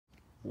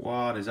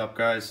What is up,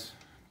 guys?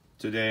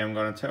 Today I'm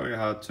gonna tell you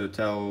how to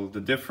tell the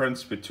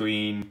difference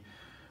between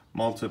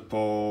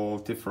multiple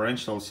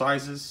differential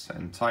sizes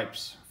and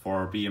types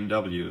for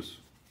BMWs.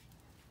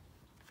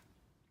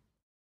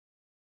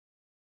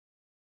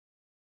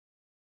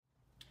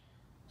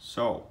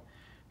 So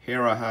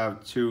here I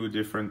have two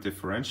different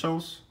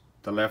differentials.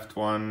 The left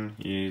one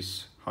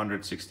is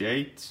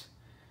 168,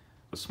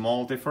 a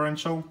small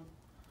differential,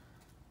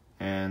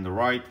 and the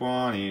right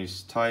one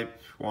is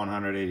type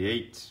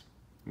 188,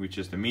 which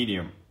is the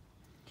medium.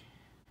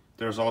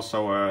 There's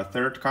also a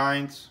third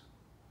kind,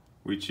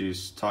 which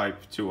is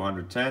type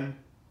 210,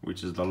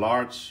 which is the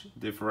large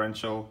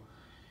differential.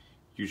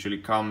 Usually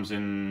comes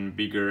in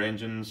bigger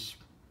engines,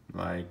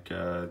 like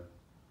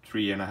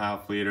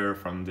 3.5 liter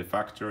from the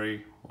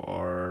factory,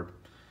 or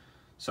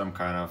some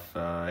kind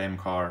of M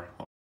car.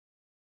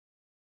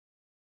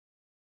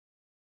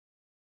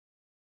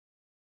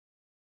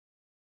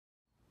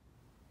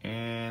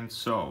 And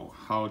so,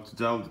 how to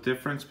tell the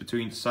difference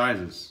between the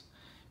sizes?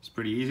 It's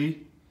pretty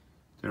easy.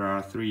 There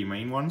are three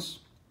main ones.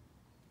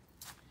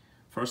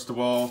 First of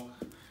all,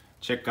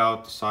 check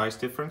out the size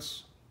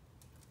difference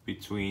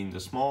between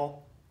the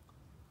small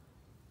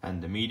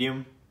and the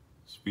medium.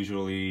 It's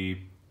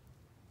visually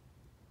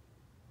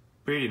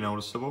pretty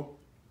noticeable.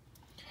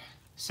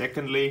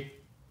 Secondly,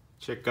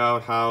 check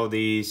out how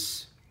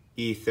these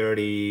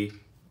E30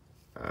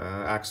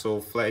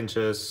 axle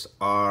flanges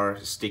are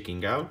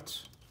sticking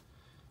out.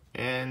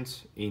 And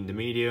in the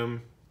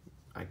medium,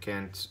 I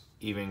can't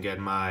even get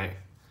my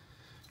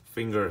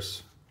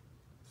fingers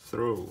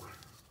through.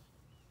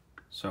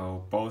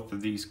 So both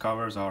of these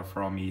covers are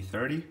from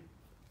E30.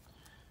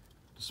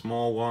 The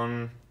small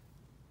one,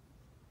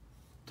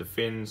 the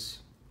fins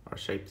are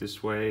shaped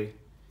this way.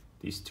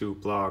 These two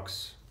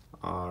blocks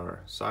are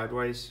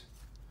sideways,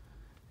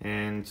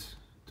 and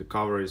the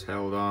cover is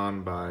held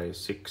on by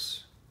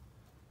 6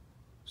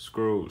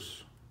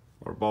 screws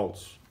or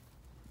bolts.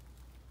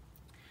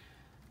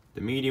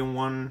 The medium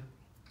one,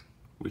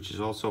 which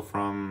is also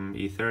from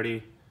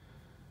E30,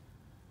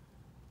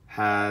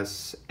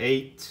 has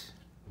 8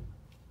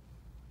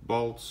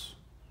 bolts.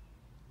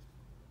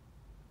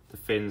 The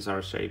fins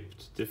are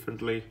shaped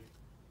differently,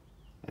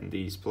 and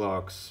these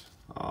blocks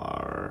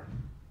are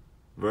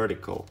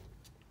vertical.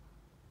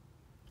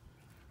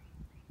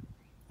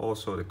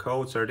 Also, the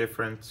codes are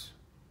different.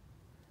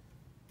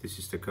 This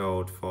is the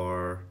code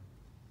for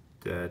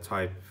the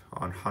type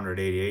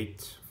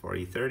 188 for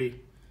E30,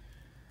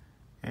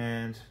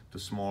 and the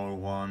smaller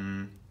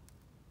one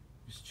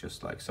is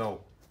just like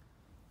so.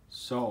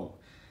 So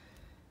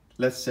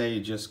let's say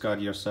you just got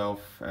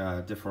yourself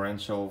a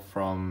differential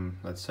from,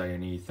 let's say,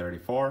 an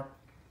E34.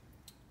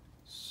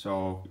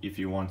 So if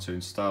you want to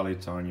install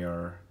it on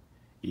your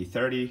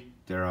E30,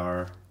 there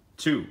are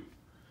 2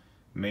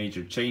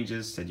 major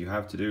changes that you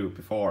have to do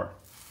before.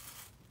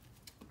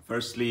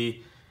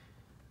 Firstly,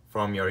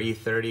 from your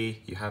E30,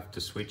 you have to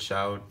switch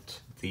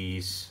out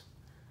these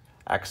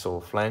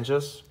axle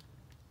flanges,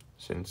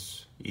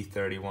 since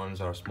E30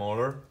 ones are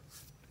smaller.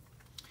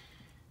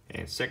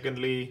 And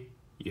secondly,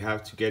 you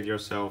have to get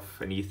yourself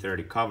an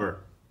E30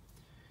 cover,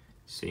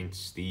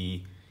 since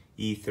the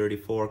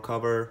E34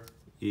 cover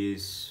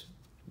is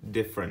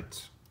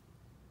different.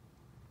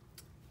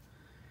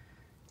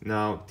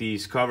 Now,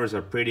 these covers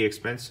are pretty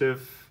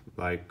expensive,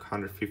 like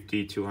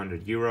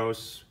 150–200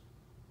 euros.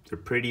 They're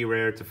pretty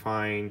rare to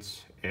find,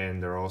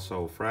 and they're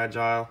also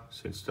fragile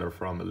since they're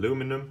from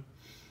aluminum.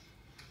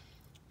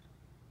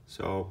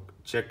 So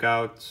check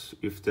out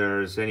if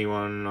there's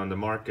anyone on the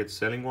market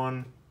selling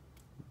one.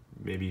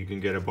 Maybe you can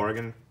get a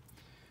bargain.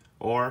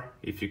 Or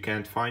if you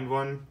can't find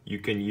one, you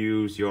can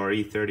use your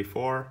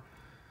E34,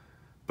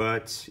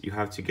 but you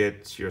have to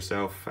get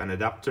yourself an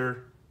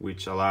adapter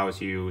which allows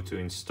you to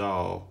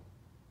install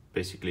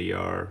basically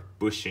your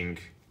bushing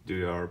to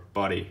your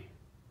body.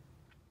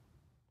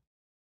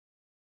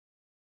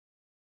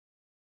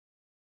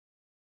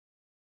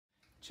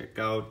 Check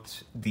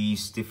out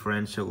these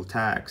differential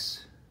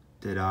tags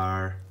that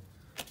are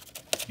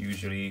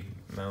usually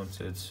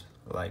mounted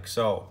like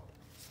so.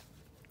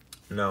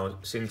 Now,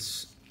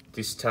 since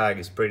this tag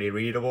is pretty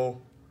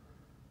readable,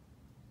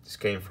 this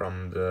came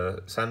from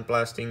the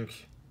sandblasting,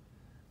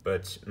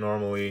 but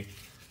normally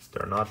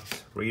they're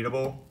not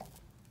readable,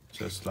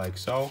 just like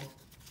so.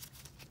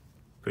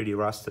 Pretty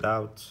rusted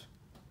out,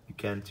 you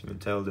can't even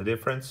tell the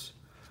difference.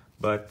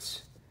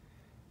 But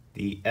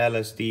the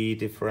LSD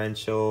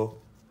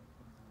differential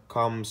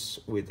comes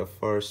with the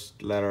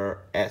first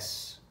letter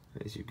S,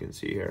 as you can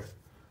see here.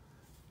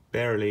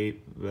 Barely,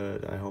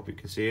 but I hope you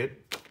can see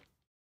it.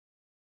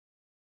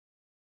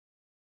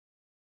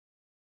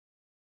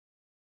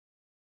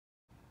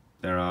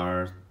 There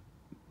are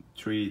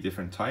 3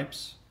 different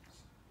types.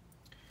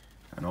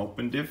 An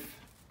open diff,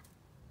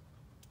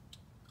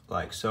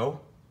 like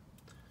so.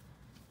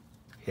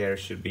 Here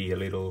should be a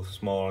little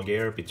small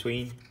gear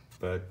between,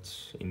 but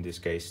in this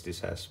case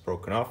this has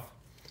broken off.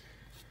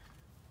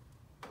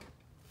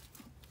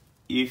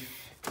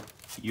 If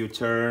you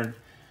turn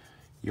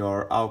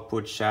your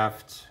output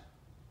shaft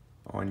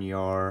on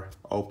your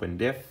open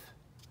diff,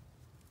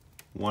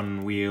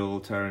 one wheel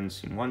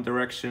turns in one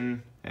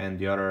direction and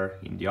the other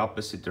in the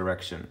opposite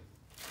direction,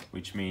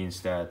 which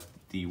means that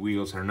the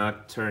wheels are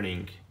not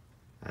turning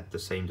at the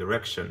same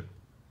direction.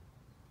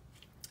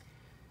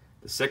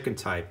 The second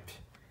type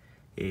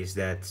is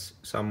that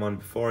someone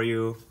before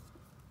you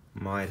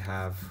might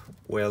have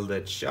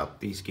welded shut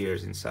these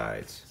gears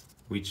inside,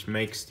 which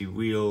makes the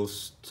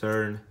wheels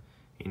turn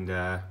in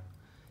the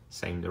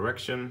same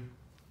direction,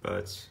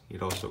 but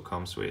it also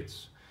comes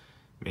with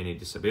many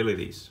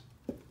disabilities.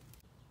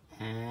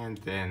 And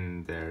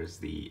then there's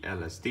the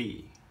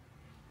LSD,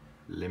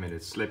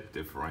 limited slip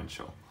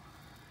differential,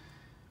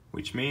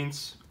 which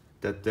means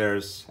that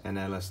there's an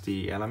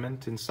LSD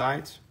element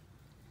inside.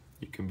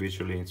 You can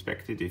visually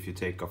inspect it if you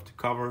take off the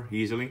cover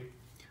easily,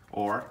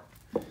 or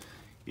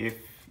if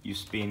you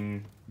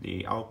spin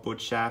the output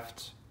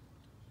shaft,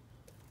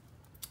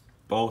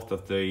 both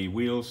of the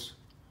wheels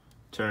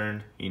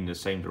turn in the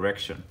same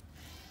direction.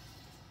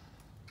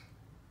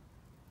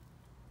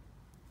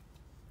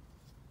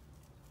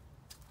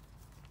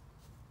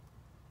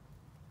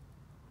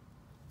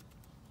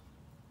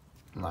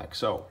 Like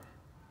so.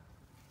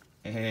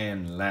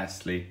 And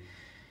lastly,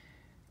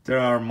 there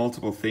are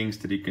multiple things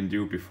that you can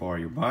do before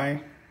you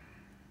buy.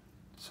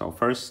 So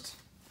first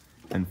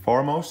and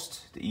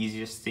foremost, the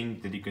easiest thing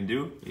that you can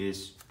do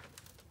is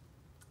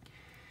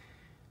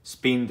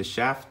spin the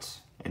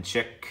shaft and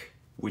check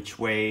which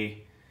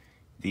way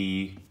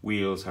the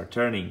wheels are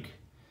turning.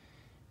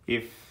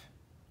 If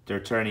they're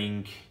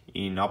turning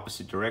in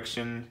opposite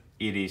direction,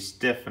 it is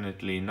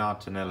definitely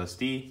not an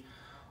LSD,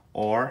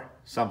 or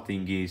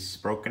something is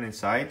broken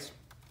inside.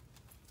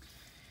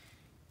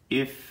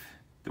 If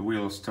the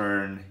wheels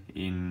turn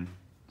in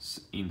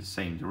the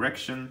same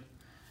direction,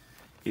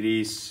 it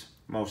is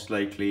most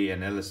likely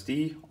an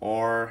LSD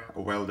or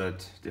a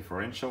welded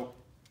differential.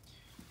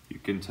 You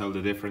can tell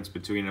the difference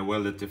between a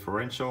welded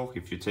differential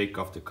if you take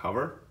off the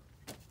cover,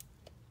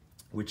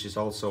 which is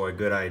also a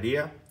good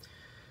idea.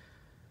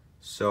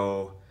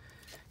 So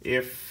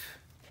if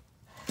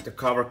the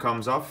cover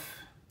comes off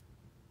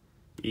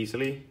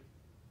easily,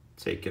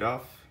 take it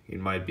off. It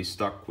might be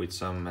stuck with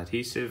some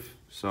adhesive,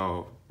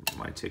 so it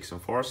might take some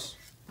force.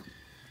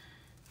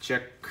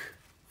 Check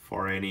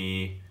for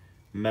any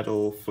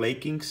metal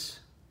flakings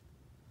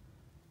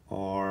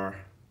or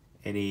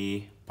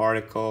any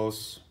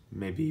particles,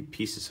 maybe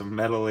pieces of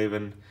metal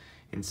even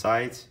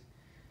inside.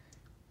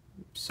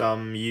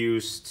 Some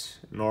used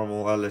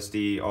normal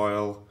LSD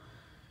oil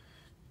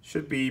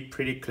should be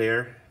pretty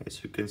clear,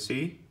 as you can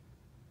see,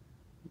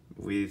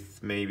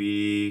 with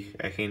maybe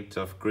a hint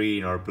of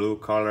green or blue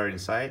color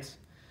inside.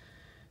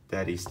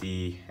 That is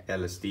the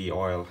LSD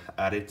oil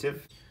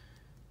additive.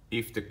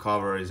 If the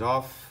cover is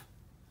off,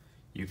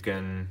 you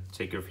can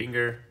take your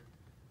finger,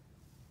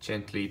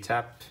 gently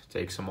tap,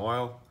 take some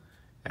oil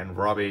and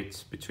rub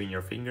it between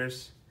your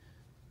fingers,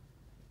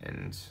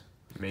 and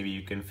maybe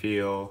you can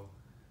feel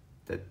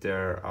that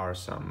there are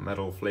some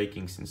metal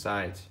flakings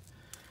inside,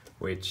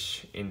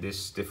 which in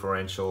this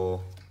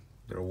differential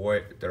there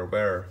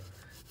were,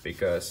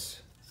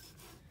 because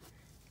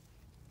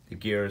the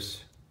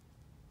gears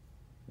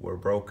were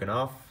broken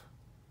off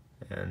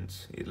and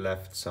it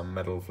left some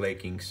metal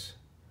flakings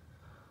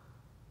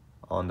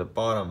on the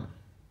bottom.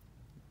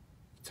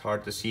 It's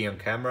hard to see on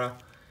camera,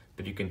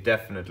 but you can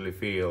definitely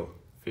feel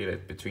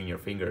it between your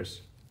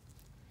fingers.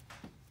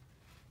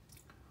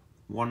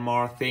 One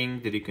more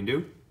thing that you can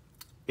do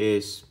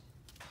is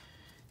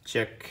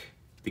check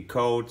the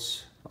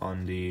codes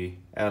on the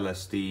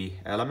LSD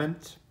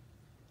element.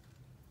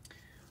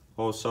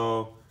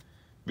 Also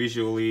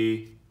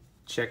visually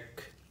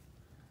check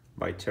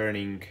by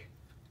turning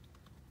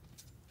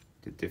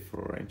the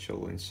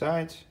differential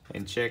inside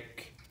and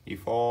check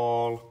if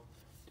all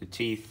the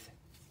teeth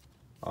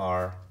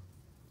are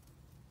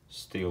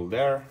still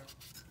there,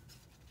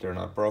 they're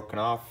not broken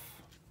off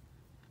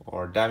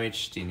or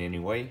damaged in any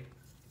way,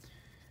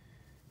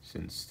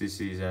 since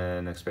this is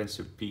an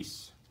expensive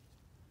piece.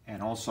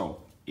 And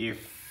also,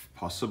 if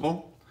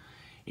possible,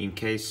 in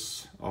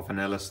case of an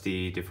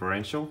LSD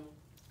differential,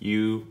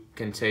 you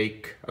can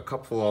take a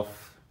couple of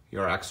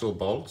your axle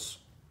bolts,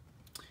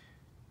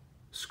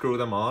 screw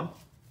them on,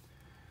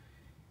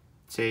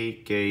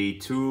 take a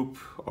tube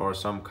or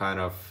some kind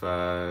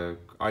of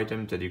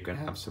item that you can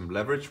have some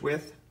leverage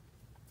with,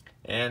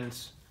 and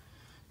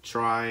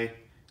try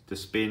to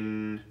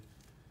spin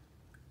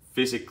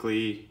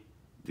physically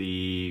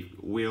the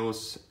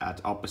wheels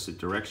at opposite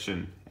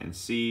direction and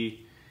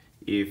see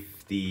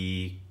if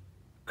the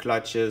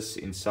clutches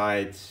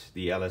inside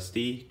the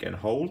LSD can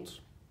hold.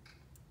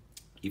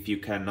 If you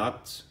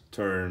cannot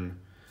turn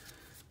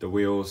the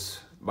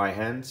wheels by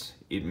hand,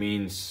 it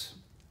means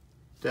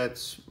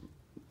that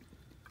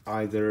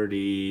either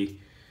the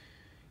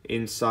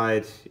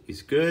inside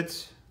is good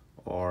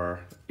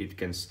or it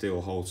can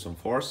still hold some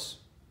force.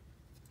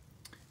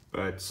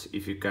 But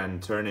if you can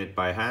turn it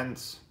by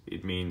hand,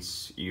 it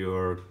means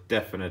you're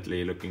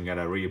definitely looking at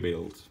a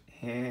rebuild.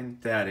 And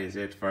that is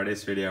it for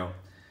this video.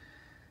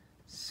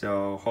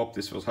 So hope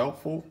this was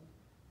helpful.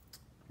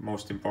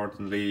 Most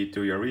importantly,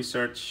 do your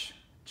research,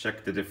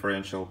 check the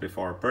differential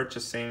before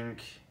purchasing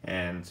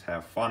and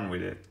have fun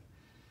with it.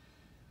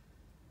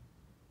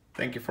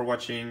 Thank you for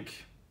watching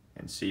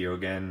and see you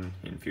again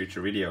in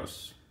future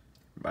videos.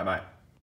 Bye bye.